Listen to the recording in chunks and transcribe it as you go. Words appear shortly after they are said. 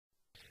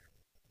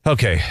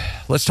Okay,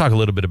 let's talk a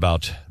little bit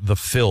about the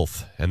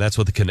filth, and that's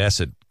what the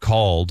Knesset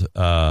called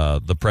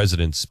the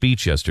president's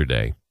speech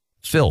yesterday.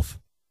 Filth,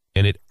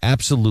 and it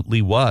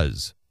absolutely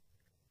was.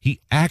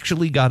 He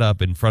actually got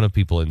up in front of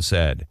people and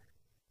said,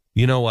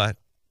 you know what,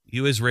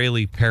 you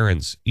Israeli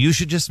parents, you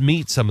should just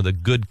meet some of the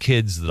good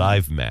kids that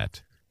I've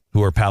met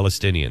who are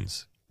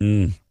Palestinians.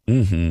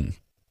 Mm-hmm.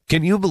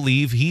 Can you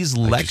believe he's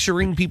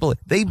lecturing people?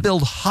 They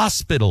build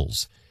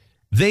hospitals.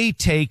 They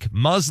take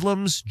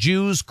Muslims,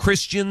 Jews,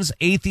 Christians,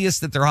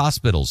 atheists at their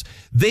hospitals.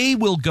 They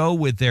will go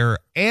with their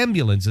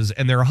ambulances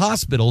and their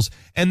hospitals,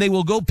 and they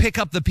will go pick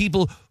up the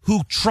people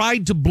who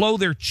tried to blow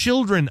their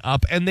children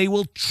up, and they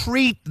will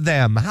treat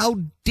them. How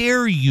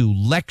dare you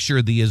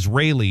lecture the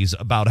Israelis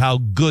about how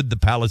good the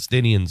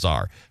Palestinians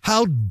are?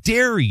 How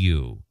dare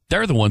you?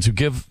 They're the ones who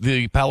give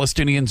the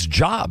Palestinians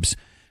jobs,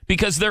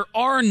 because there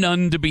are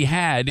none to be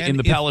had in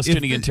the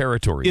Palestinian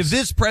territories. If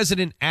this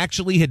president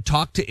actually had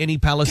talked to any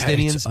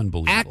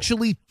Palestinians,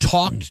 actually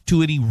talked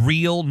to any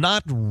real,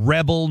 not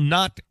rebel,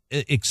 not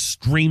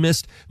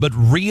extremist, but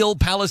real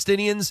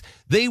Palestinians,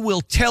 they will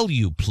tell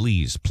you,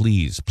 please,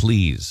 please,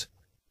 please,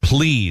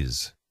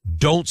 please,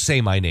 don't say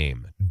my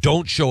name.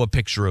 Don't show a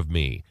picture of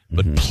me.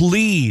 But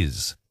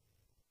please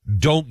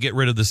don't get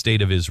rid of the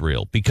state of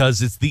Israel,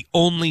 because it's the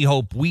only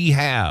hope we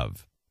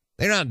have.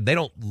 They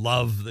don't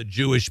love the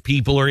Jewish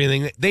people or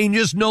anything. They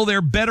just know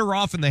they're better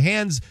off in the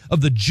hands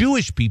of the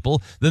Jewish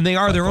people than they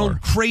are their own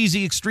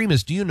crazy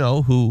extremists. Do you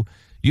know who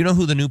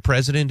the new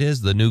president is?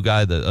 The new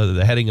guy,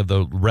 the heading of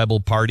the rebel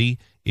party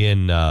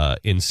in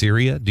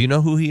Syria. Do you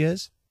know who he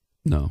is?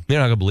 No. You're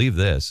not going to believe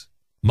this.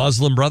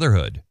 Muslim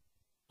Brotherhood.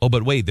 Oh,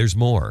 but wait, there's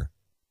more.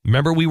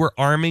 Remember we were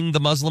arming the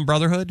Muslim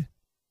Brotherhood?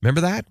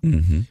 Remember that?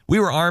 Mm-hmm. We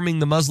were arming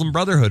the Muslim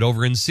Brotherhood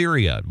over in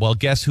Syria. Well,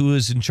 guess who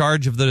is in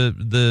charge of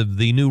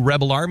the new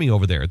rebel army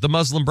over there? The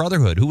Muslim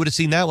Brotherhood. Who would have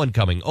seen that one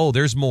coming? Oh,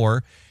 there's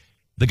more.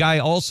 The guy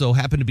also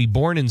happened to be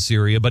born in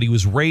Syria, but he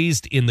was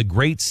raised in the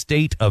great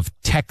state of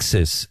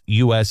Texas,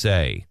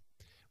 USA,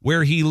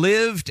 where he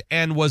lived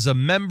and was a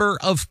member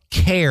of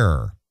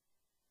CARE.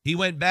 He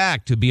went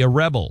back to be a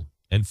rebel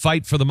and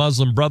fight for the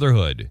Muslim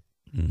Brotherhood.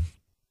 Mm.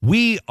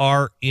 We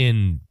are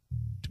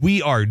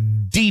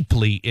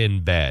deeply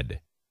in bed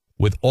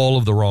with all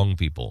of the wrong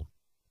people.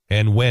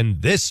 And when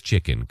this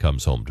chicken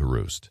comes home to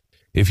roost,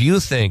 if you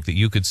think that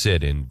you could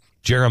sit in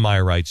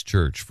Jeremiah Wright's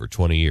church for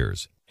 20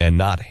 years and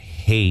not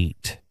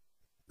hate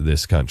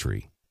this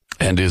country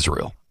and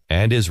Israel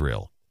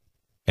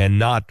and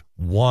not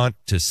want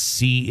to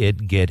see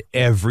it get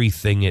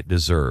everything it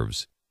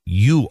deserves,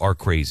 you are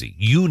crazy.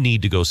 You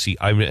need to go see.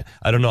 I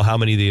don't know how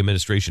many the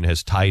administration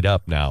has tied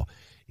up now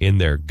in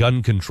their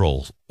gun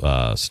control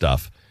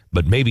stuff,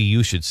 but maybe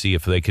you should see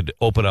if they could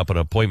open up an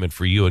appointment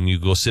for you and you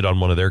go sit on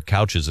one of their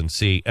couches and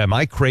see, am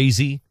I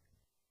crazy?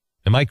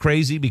 Am I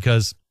crazy?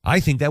 Because I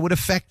think that would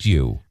affect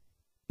you.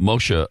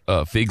 Moshe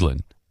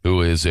Feiglin,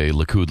 who is a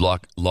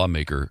Likud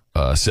lawmaker,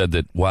 said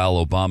that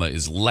while Obama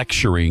is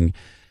lecturing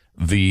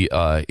the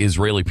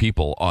Israeli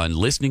people on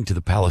listening to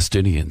the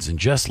Palestinians and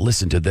just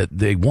listen to that,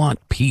 they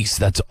want peace,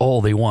 that's all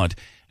they want,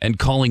 and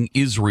calling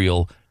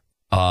Israel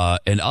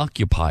an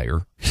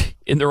occupier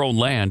in their own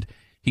land,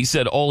 he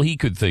said all he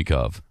could think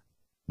of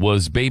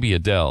was baby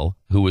Adele,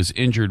 who was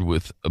injured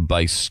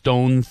by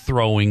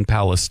stone-throwing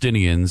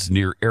Palestinians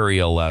near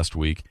Ariel last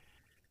week.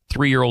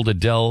 3-year-old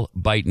Adele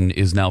Biden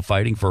is now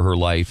fighting for her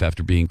life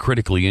after being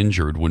critically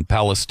injured when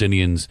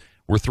Palestinians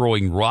were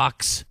throwing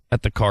rocks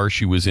at the car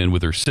she was in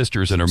with her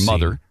sisters and her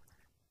mother.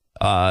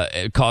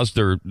 It caused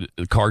their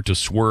car to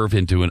swerve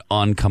into an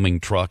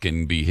oncoming truck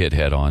and be hit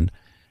head-on.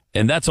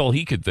 And that's all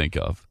he could think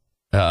of.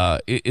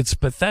 It's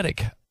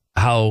pathetic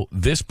how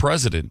this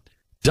president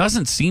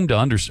doesn't seem to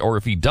understand, or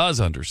if he does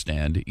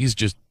understand, he's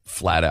just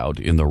flat out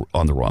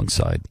on the wrong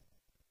side.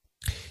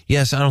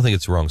 Yes, I don't think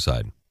it's the wrong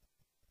side.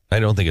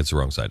 I don't think it's the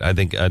wrong side. I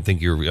think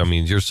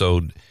you're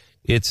so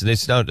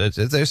it's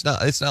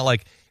not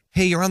like,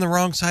 hey, you're on the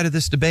wrong side of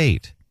this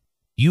debate.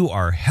 You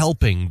are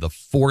helping the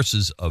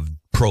forces of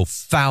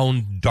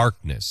profound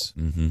darkness.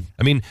 Mm-hmm.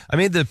 I mean, I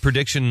made the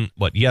prediction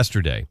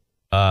yesterday,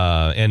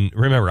 and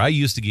remember, I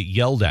used to get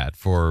yelled at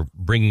for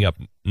bringing up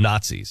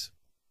Nazis.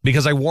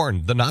 Because I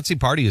warned, the Nazi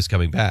party is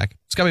coming back.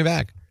 It's coming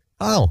back.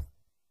 Oh,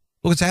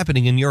 look what's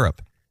happening in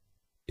Europe.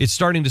 It's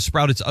starting to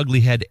sprout its ugly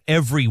head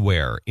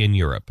everywhere in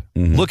Europe.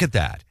 Mm-hmm. Look at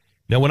that.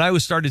 Now, when I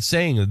started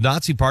saying the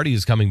Nazi party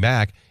is coming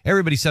back,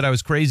 everybody said I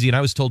was crazy, and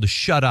I was told to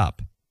shut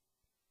up.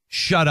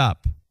 Shut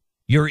up.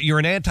 You're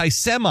an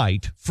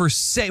anti-Semite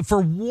for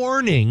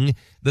warning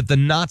that the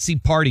Nazi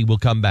party will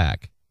come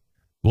back.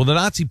 Well, the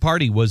Nazi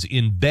party was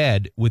in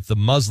bed with the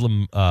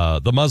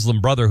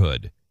Muslim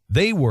Brotherhood.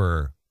 They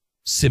were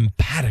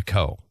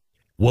simpatico.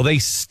 Well, they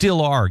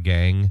still are,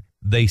 gang.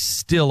 They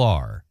still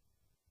are.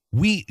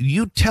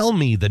 You tell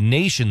me the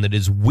nation that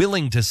is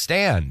willing to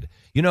stand.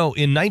 You know,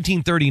 in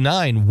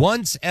 1939,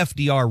 once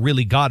FDR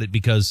really got it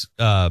because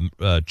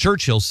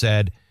Churchill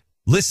said,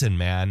 listen,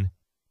 man,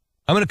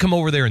 I'm going to come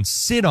over there and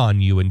sit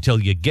on you until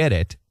you get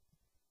it.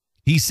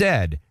 He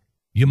said,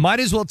 you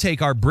might as well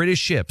take our British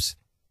ships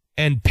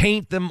and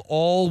paint them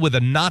all with a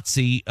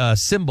Nazi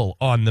symbol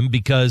on them,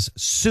 because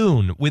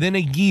soon, within a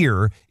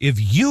year, if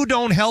you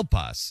don't help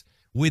us,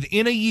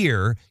 within a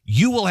year,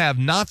 you will have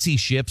Nazi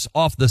ships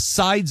off the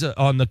sides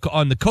on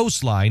the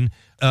coastline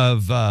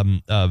of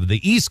the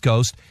East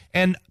Coast,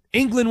 and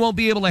England won't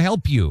be able to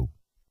help you.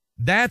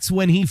 That's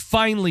when he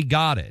finally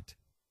got it.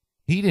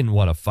 He didn't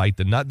want to fight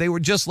the Nazis. They were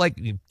just like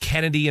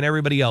Kennedy and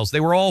everybody else. They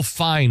were all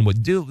fine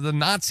with the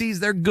Nazis.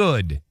 They're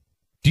good.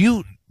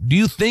 Do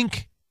you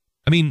think?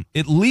 I mean,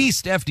 at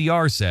least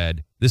FDR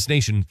said this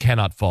nation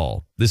cannot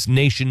fall. This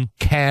nation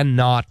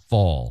cannot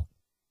fall.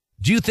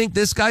 Do you think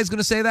this guy's going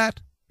to say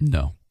that?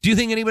 No. Do you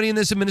think anybody in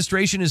this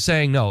administration is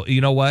saying no?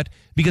 You know what?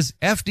 Because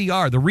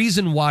FDR, the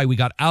reason why we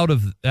got out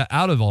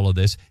of all of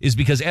this is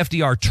because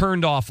FDR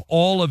turned off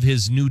all of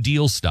his New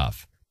Deal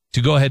stuff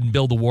to go ahead and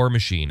build a war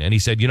machine. And he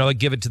said, you know what,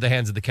 give it to the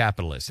hands of the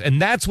capitalists.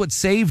 And that's what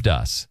saved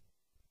us.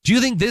 Do you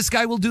think this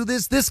guy will do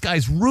this? This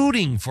guy's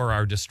rooting for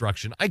our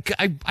destruction.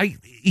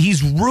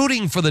 He's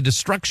rooting for the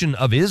destruction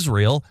of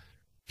Israel.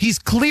 He's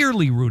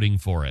clearly rooting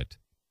for it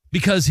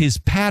because his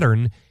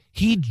pattern,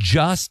 he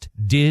just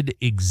did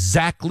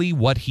exactly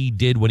what he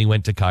did when he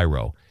went to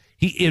Cairo.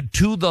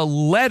 To the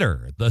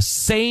letter, the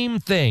same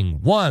thing,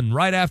 one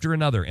right after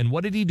another. And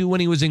what did he do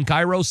when he was in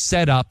Cairo?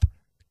 Set up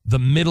the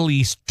Middle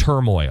East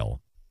turmoil,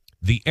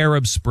 the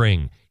Arab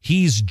Spring.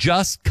 He's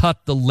just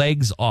cut the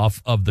legs off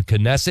of the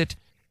Knesset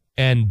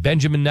and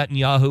Benjamin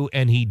Netanyahu,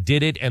 and he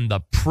did it, and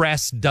the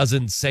press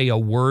doesn't say a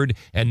word,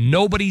 and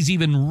nobody's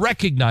even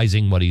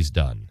recognizing what he's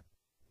done.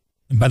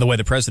 And by the way,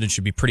 the president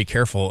should be pretty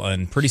careful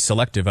and pretty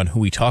selective on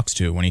who he talks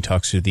to when he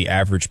talks to the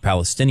average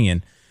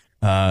Palestinian,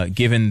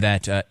 given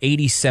that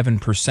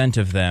 87%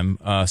 of them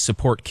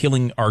support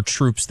killing our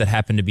troops that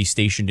happen to be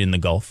stationed in the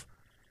Gulf.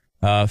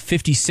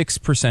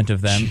 56%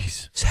 of them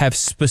have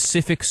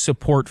specific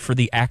support for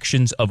the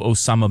actions of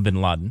Osama bin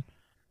Laden.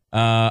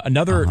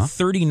 Another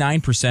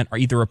 39% are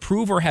either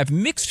approve or have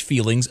mixed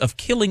feelings of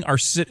killing our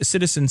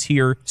citizens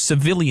here,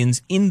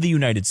 civilians in the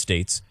United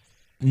States.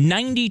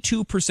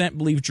 92%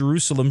 believe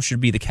Jerusalem should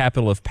be the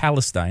capital of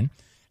Palestine.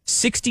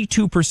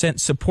 62%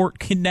 support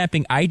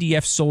kidnapping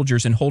IDF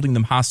soldiers and holding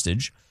them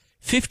hostage.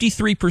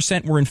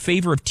 53% were in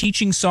favor of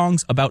teaching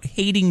songs about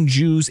hating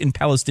Jews in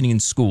Palestinian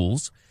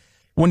schools.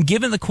 When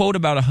given the quote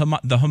about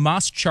the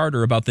Hamas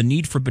charter about the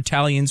need for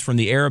battalions from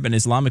the Arab and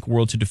Islamic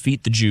world to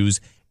defeat the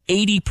Jews,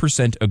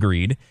 80%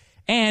 agreed.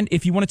 And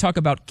if you want to talk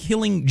about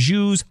killing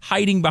Jews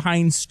hiding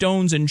behind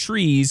stones and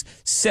trees,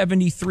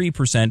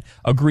 73%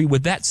 agree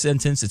with that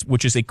sentence,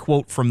 which is a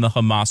quote from the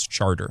Hamas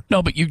charter.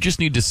 No, but you just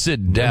need to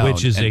sit down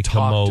which is and a talk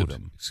to commode.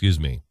 them. Excuse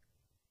me.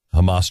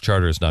 Hamas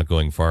charter is not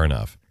going far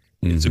enough.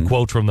 It's a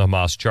quote from the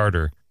Hamas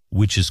charter,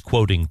 which is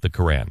quoting the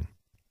Quran.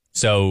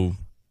 So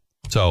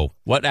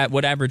what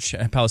average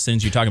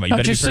Palestinians are you talking about? You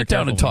better just be very sit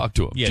down and careful. talk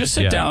to them. Yeah, just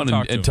sit down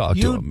and talk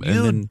to them.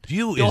 And then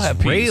You you'll have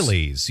peace.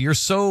 Israelis, you're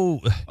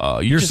so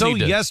you just need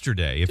to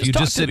yesterday. If just you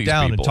talk just to sit these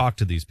down and people. talk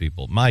to these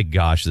people, my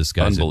gosh, this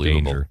guy's in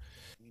Unbelievable. danger.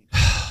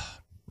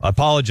 I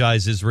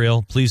apologize,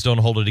 Israel. Please don't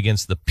hold it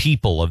against the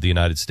people of the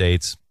United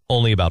States.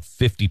 Only about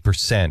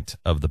 50%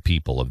 of the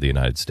people of the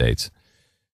United States